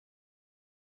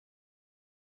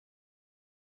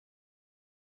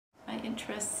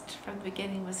interest from the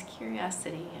beginning was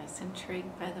curiosity. I was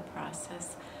intrigued by the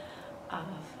process of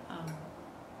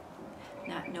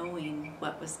not knowing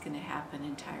what was going to happen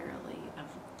entirely, of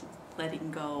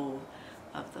letting go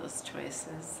of those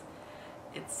choices.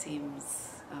 It seems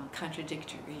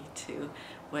contradictory to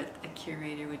what a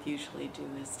curator would usually do,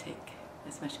 is take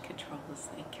as much control as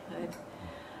they could.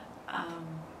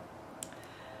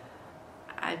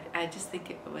 I just think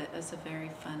it was a very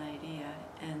fun idea,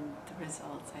 and the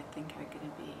results I think are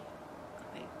going to be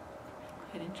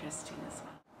quite interesting as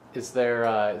well. Is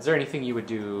there anything you would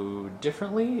do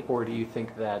differently, or do you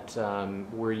think that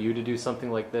were you to do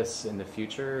something like this in the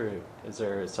future, is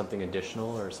there something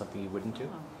additional or something you wouldn't do?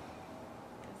 Oh,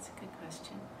 that's a good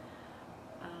question.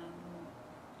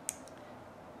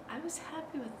 I was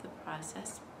happy with the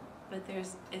process, but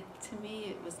to me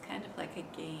it was kind of like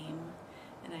a game,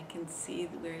 and I can see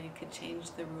where you could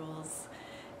change the rules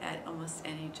at almost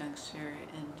any juncture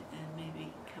and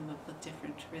maybe come up with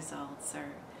different results or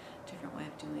different way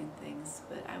of doing things.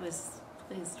 But I was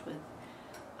pleased with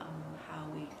how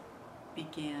we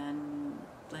began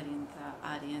letting the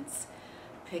audience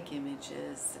pick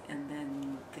images, and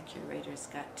then the curators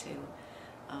got to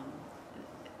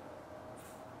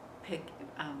pick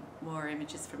more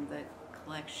images from the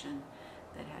collection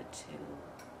that had to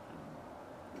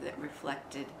that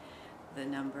reflected the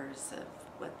numbers of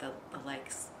what the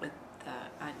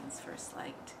audience first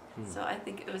liked. So I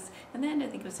think it was, in the end, I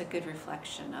think it was a good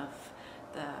reflection of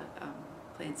the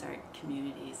Plains Art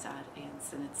community's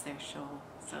audience, and it's their show.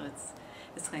 So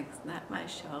it's like, it's not my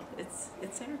show, it's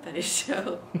everybody's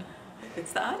show.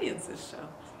 It's the audience's show.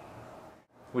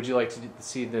 Would you like to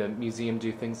see the museum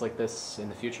do things like this in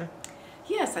the future?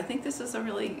 Yes, I think this is a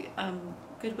really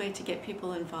good way to get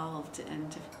people involved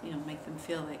and to make them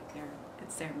feel like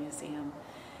it's their museum.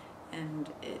 And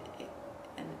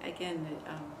again,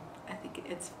 I think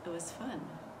it was fun.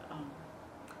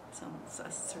 It's almost a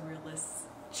surrealist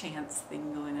chance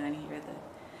thing going on here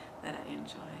that I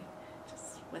enjoy.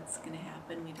 Just what's going to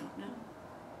happen, we don't know.